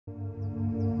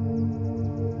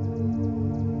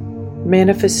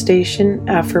Manifestation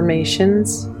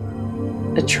Affirmations,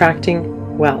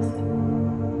 Attracting Wealth.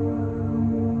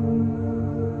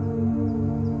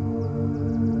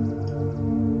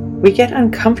 We get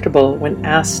uncomfortable when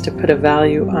asked to put a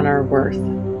value on our worth.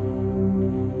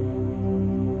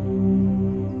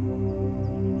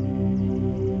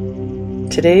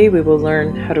 Today we will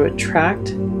learn how to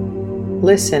attract,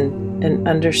 listen, and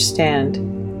understand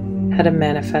how to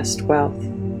manifest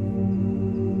wealth.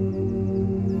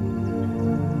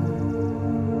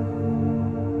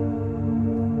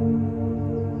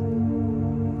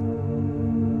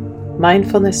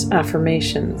 Mindfulness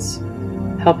affirmations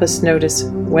help us notice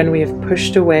when we have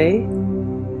pushed away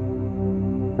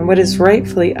and what is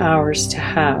rightfully ours to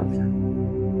have.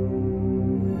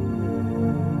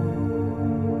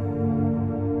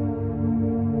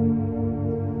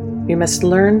 We must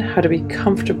learn how to be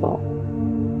comfortable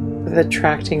with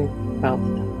attracting wealth.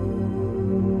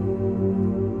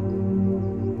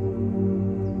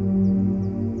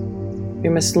 We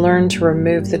must learn to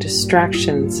remove the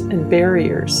distractions and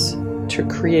barriers to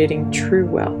creating true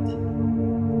wealth.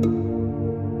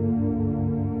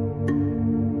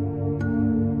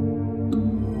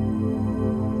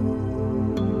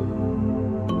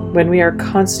 When we are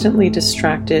constantly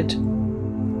distracted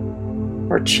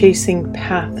or chasing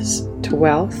paths to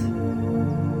wealth,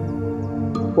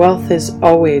 wealth is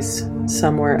always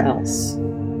somewhere else,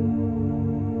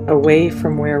 away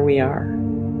from where we are.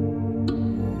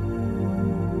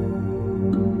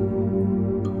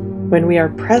 When we are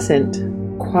present,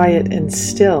 quiet, and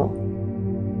still,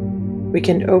 we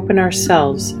can open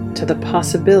ourselves to the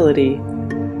possibility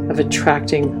of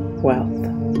attracting wealth.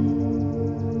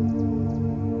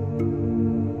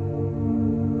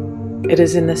 It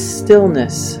is in the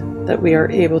stillness that we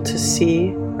are able to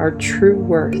see our true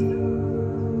worth.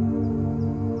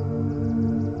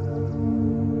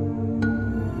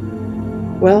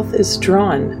 Wealth is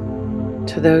drawn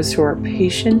to those who are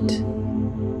patient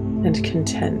and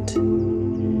content.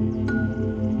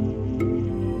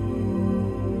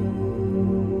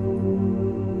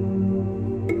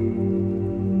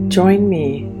 Join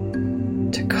me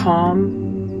to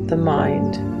calm the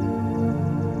mind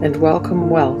and welcome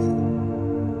wealth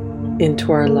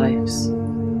into our lives.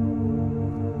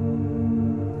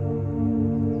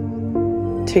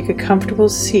 Take a comfortable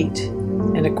seat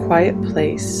in a quiet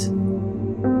place,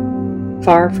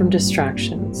 far from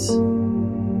distractions.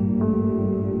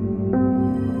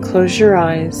 Close your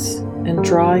eyes and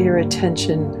draw your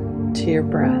attention to your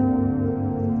breath.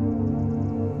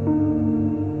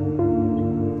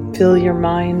 Feel your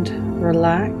mind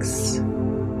relax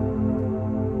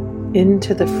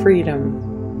into the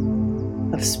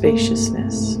freedom of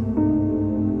spaciousness.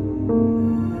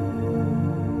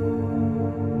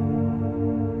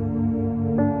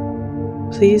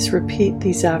 Please repeat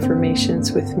these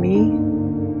affirmations with me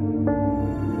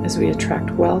as we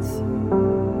attract wealth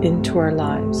into our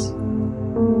lives.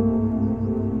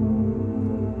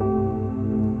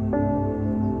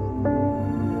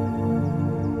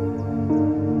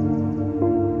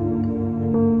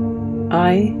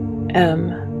 I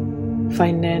am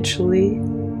financially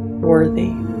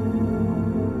worthy.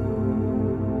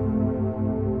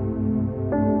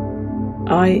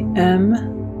 I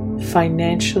am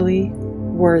financially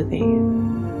worthy.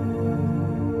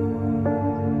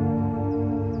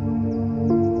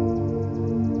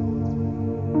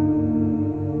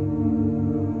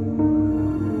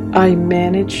 I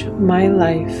manage my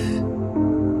life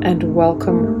and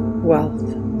welcome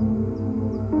wealth.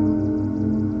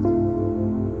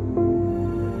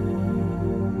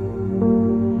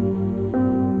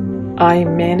 I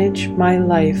manage my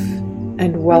life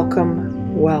and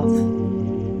welcome wealth.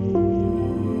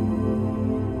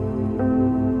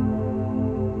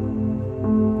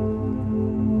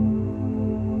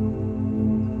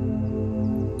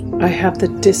 I have the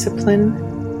discipline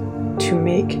to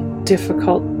make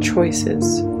difficult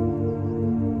choices.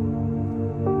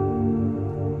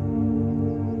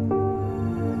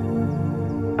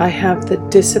 I have the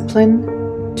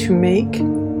discipline to make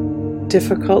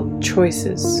difficult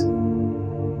choices.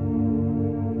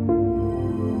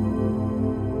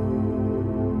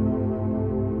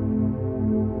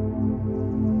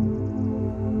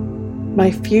 My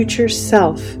future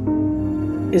self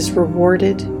is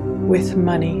rewarded with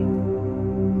money.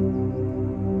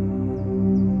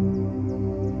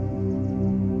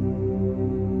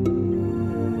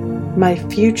 My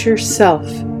future self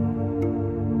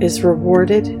is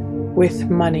rewarded with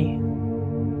money.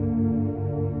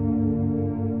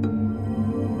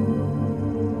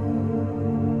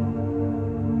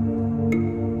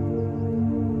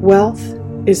 Wealth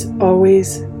is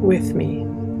always with me.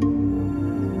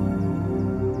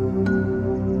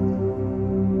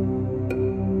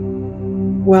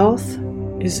 Wealth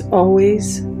is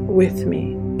always with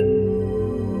me.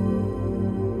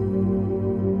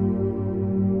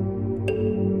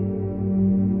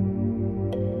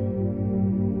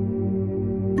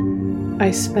 I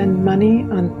spend money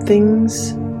on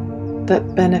things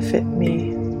that benefit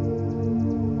me.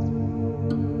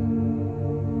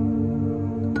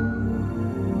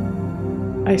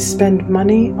 I spend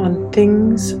money on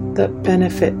things that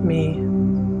benefit me.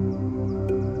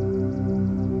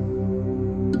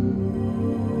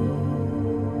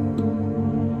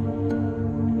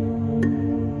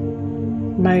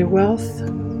 My wealth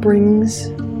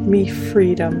brings me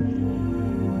freedom.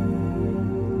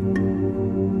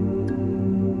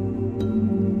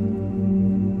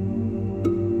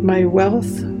 My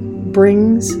wealth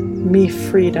brings me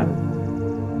freedom.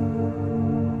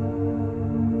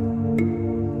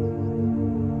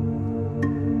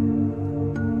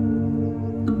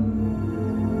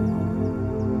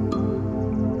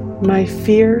 My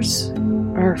fears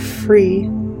are free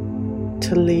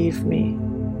to leave me.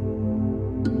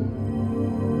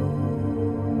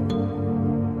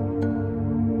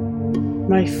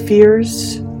 My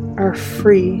fears are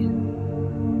free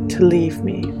to leave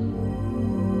me.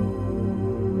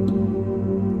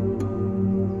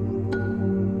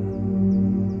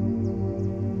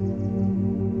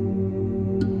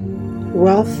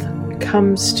 Wealth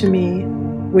comes to me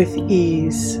with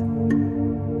ease.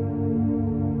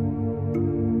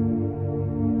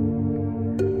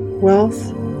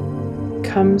 Wealth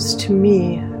comes to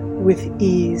me with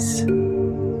ease.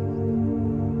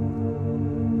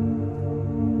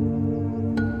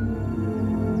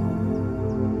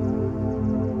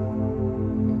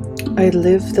 I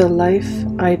live the life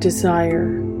I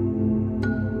desire.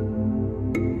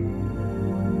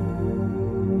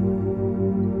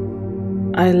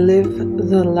 I live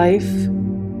the life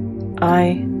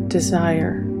I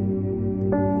desire.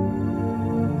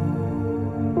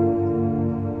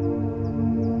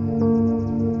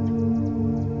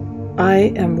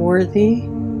 I am worthy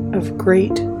of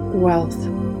great wealth.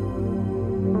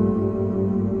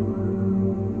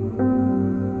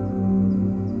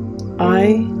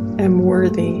 I am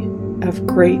worthy of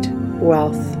great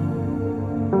wealth.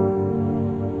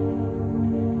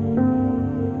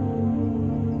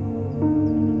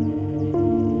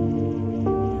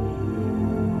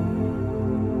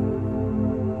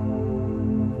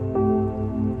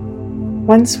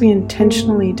 Once we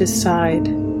intentionally decide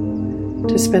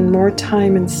to spend more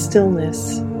time in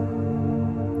stillness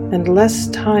and less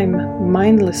time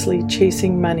mindlessly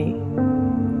chasing money,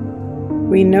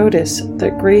 we notice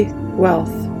that great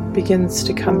wealth begins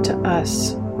to come to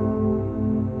us.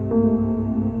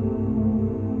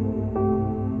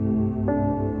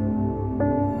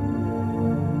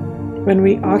 When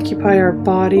we occupy our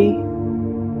body,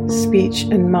 speech,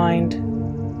 and mind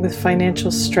with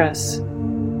financial stress,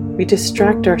 we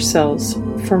distract ourselves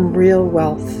from real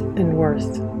wealth and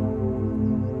worth.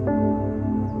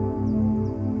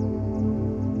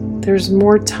 There's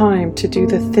more time to do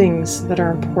the things that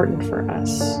are important for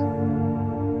us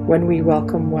when we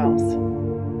welcome wealth.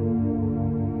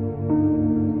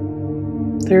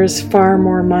 There is far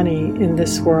more money in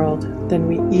this world than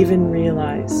we even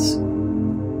realize.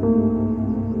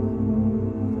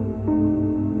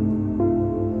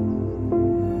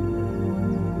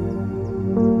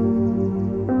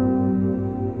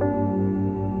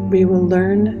 We will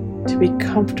learn to be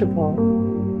comfortable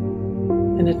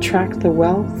and attract the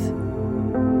wealth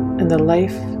and the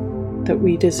life that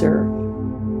we deserve.